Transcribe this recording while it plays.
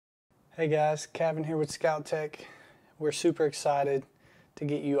Hey guys, Kevin here with Scoutek. We're super excited to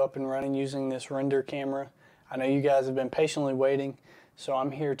get you up and running using this render camera. I know you guys have been patiently waiting, so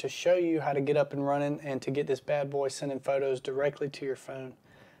I'm here to show you how to get up and running and to get this bad boy sending photos directly to your phone.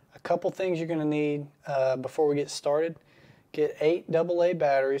 A couple things you're going to need before we get started. Get 8 AA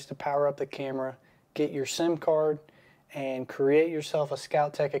batteries to power up the camera, get your SIM card, and create yourself a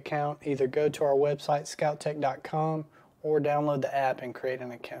Scoutek account. Either go to our website scoutek.com or download the app and create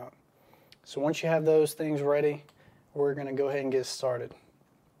an account. So once you have those things ready, we're going to go ahead and get started.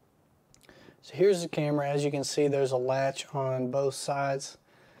 So here's the camera. As you can see, there's a latch on both sides.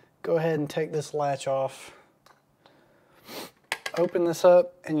 Go ahead and take this latch off. Open this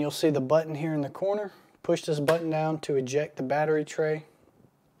up and you'll see the button here in the corner. Push this button down to eject the battery tray.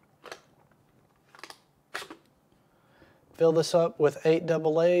 Fill this up with 8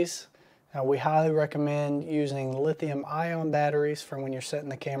 AA's. Now we highly recommend using lithium-ion batteries for when you're setting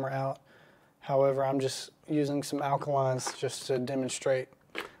the camera out. However, I'm just using some alkalines just to demonstrate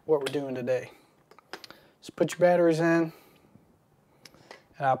what we're doing today. So put your batteries in.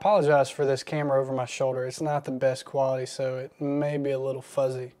 And I apologize for this camera over my shoulder. It's not the best quality, so it may be a little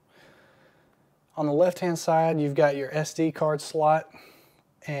fuzzy. On the left-hand side, you've got your SD card slot,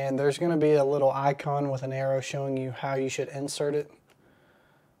 and there's going to be a little icon with an arrow showing you how you should insert it.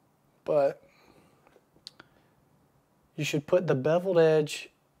 But you should put the beveled edge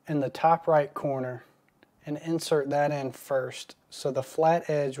in the top right corner and insert that in first, so the flat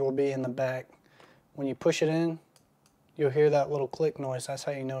edge will be in the back. When you push it in, you'll hear that little click noise. That's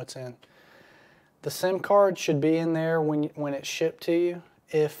how you know it's in. The SIM card should be in there when it's shipped to you.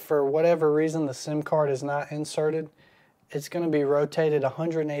 If for whatever reason the SIM card is not inserted, it's going to be rotated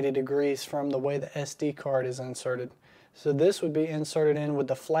 180 degrees from the way the SD card is inserted. So this would be inserted in with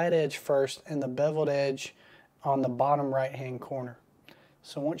the flat edge first and the beveled edge on the bottom right hand corner.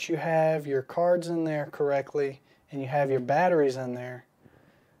 So once you have your cards in there correctly and you have your batteries in there,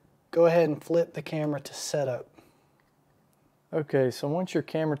 go ahead and flip the camera to setup. Okay, so once your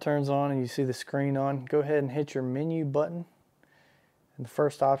camera turns on and you see the screen on, go ahead and hit your menu button. And the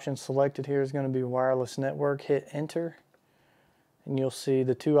first option selected here is going to be wireless network. Hit enter and you'll see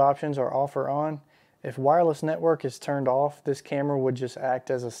the two options are off or on. If wireless network is turned off, this camera would just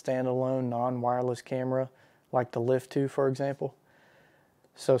act as a standalone non-wireless camera like the Lift 2, for example.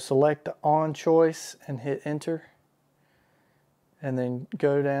 So select the on choice and hit enter, and then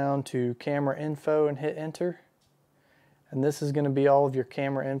go down to camera info and hit enter. And this is going to be all of your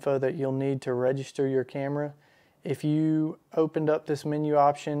camera info that you'll need to register your camera. If you opened up this menu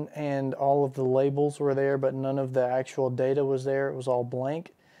option and all of the labels were there but none of the actual data was there, it was all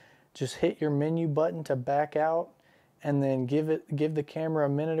blank, just hit your menu button to back out and then give the camera a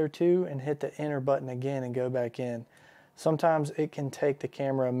minute or two and hit the enter button again and go back in. Sometimes it can take the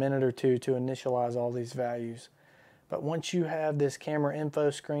camera a minute or two to initialize all these values. But once you have this camera info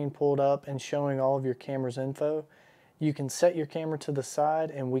screen pulled up and showing all of your camera's info, you can set your camera to the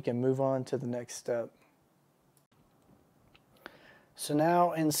side and we can move on to the next step. So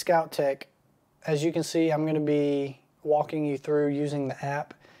now in Scoutek, as you can see, I'm going to be walking you through using the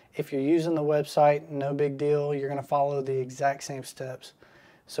app. If you're using the website, no big deal. You're going to follow the exact same steps.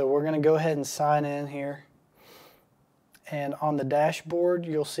 So we're going to go ahead and sign in here. And on the dashboard,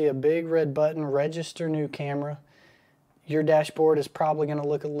 you'll see a big red button, Register New Camera. Your dashboard is probably going to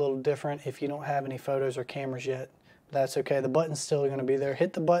look a little different if you don't have any photos or cameras yet. That's okay. The button's still going to be there.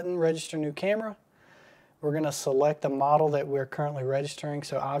 Hit the button, Register New Camera. We're going to select the model that we're currently registering.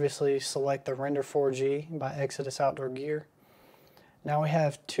 So obviously select the Render 4G by Exodus Outdoor Gear. Now we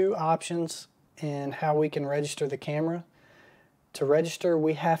have two options in how we can register the camera. To register,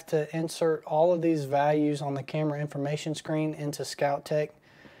 we have to insert all of these values on the camera information screen into Scoutek,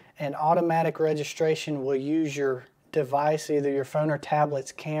 and automatic registration will use your device, either your phone or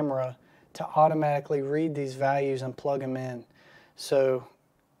tablet's camera, to automatically read these values and plug them in. So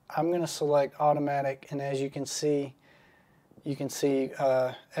I'm going to select automatic, and as you can see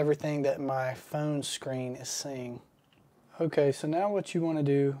everything that my phone screen is seeing. Okay, so now what you want to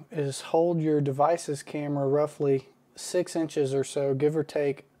do is hold your device's camera roughly 6 inches or so, give or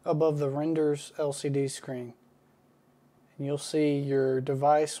take, above the render's LCD screen. And you'll see your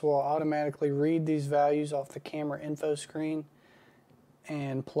device will automatically read these values off the camera info screen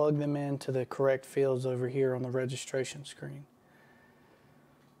and plug them into the correct fields over here on the registration screen.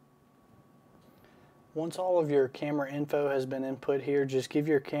 Once all of your camera info has been input here, just give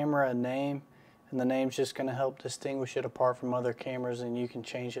your camera a name, and the name's just going to help distinguish it apart from other cameras, and you can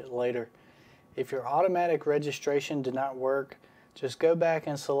change it later. If your automatic registration did not work, just go back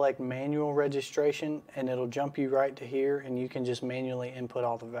and select manual registration, and it'll jump you right to here, and you can just manually input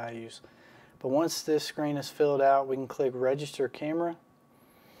all the values. But once this screen is filled out, we can click register camera,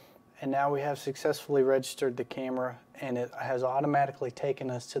 and now we have successfully registered the camera, and it has automatically taken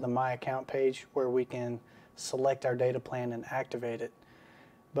us to the My Account page where we can select our data plan and activate it.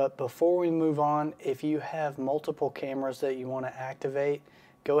 But before we move on, if you have multiple cameras that you want to activate,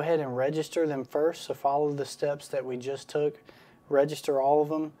 go ahead and register them first. So follow the steps that we just took, register all of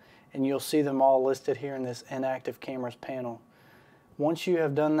them, and you'll see them all listed here in this inactive cameras panel. Once you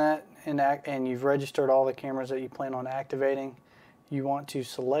have done that and you've registered all the cameras that you plan on activating, you want to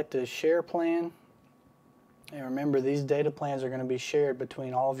select a share plan. And remember, these data plans are going to be shared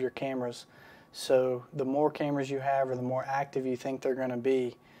between all of your cameras. So the more cameras you have, or the more active you think they're going to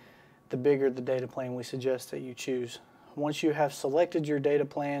be, the bigger the data plan we suggest that you choose. Once you have selected your data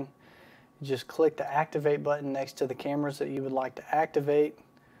plan, just click the activate button next to the cameras that you would like to activate,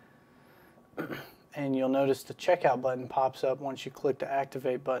 and you'll notice the checkout button pops up once you click the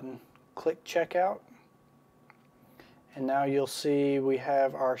activate button. Click checkout, and now you'll see we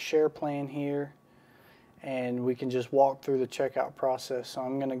have our share plan here, and we can just walk through the checkout process. So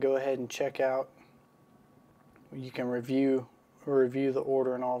I'm going to go ahead and check out. You can review the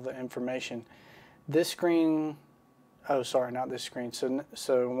order and all the information. This screen, oh sorry, not this screen.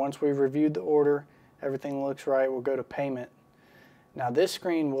 So once we've reviewed the order, everything looks right, we'll go to payment. Now this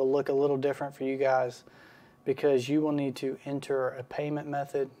screen will look a little different for you guys because you will need to enter a payment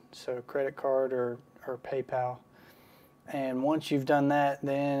method, so credit card or PayPal. And once you've done that,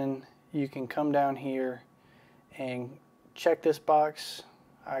 then you can come down here and check this box,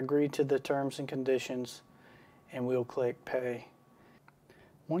 I agree to the terms and conditions, and we'll click pay.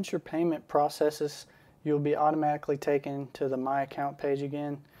 Once your payment processes, you'll be automatically taken to the My Account page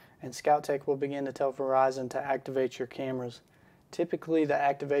again, and Scoutek will begin to tell Verizon to activate your cameras. Typically the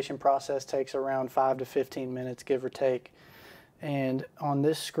activation process takes around 5 to 15 minutes, give or take. And on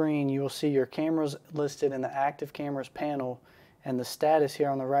this screen you will see your cameras listed in the active cameras panel, and the status here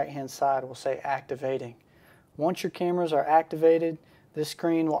on the right hand side will say activating. Once your cameras are activated, this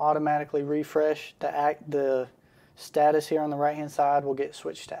screen will automatically refresh. The status here on the right hand side will get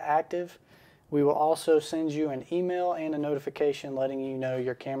switched to active. We will also send you an email and a notification letting you know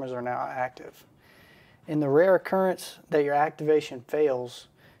your cameras are now active. In the rare occurrence that your activation fails,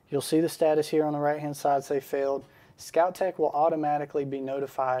 you'll see the status here on the right hand side say failed. Scoutek will automatically be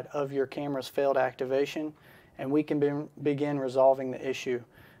notified of your camera's failed activation, and we can begin resolving the issue.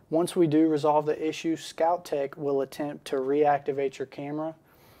 Once we do resolve the issue, Scoutek will attempt to reactivate your camera,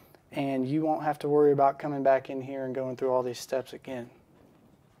 and you won't have to worry about coming back in here and going through all these steps again.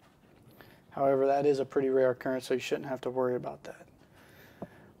 However, that is a pretty rare occurrence, so you shouldn't have to worry about that.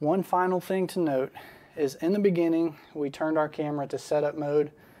 One final thing to note is in the beginning, we turned our camera to setup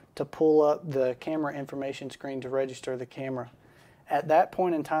mode to pull up the camera information screen to register the camera. At that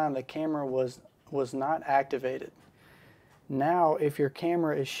point in time, the camera was not activated. Now, if your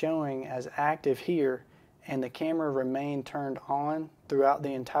camera is showing as active here and the camera remained turned on throughout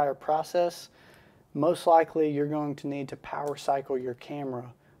the entire process, most likely you're going to need to power cycle your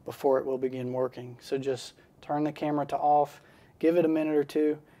camera before it will begin working. So just turn the camera to off, give it a minute or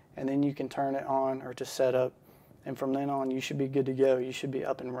two, and then you can turn it on or to set up, and from then on you should be good to go. You should be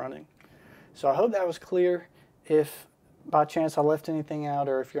up and running. So I hope that was clear. If by chance I left anything out,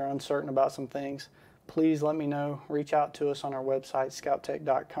 or if you're uncertain about some things, please let me know. Reach out to us on our website,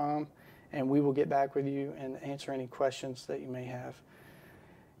 scoutek.com, and we will get back with you and answer any questions that you may have.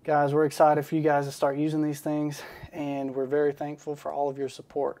 Guys, we're excited for you guys to start using these things, and we're very thankful for all of your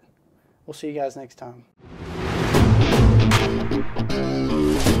support. We'll see you guys next time.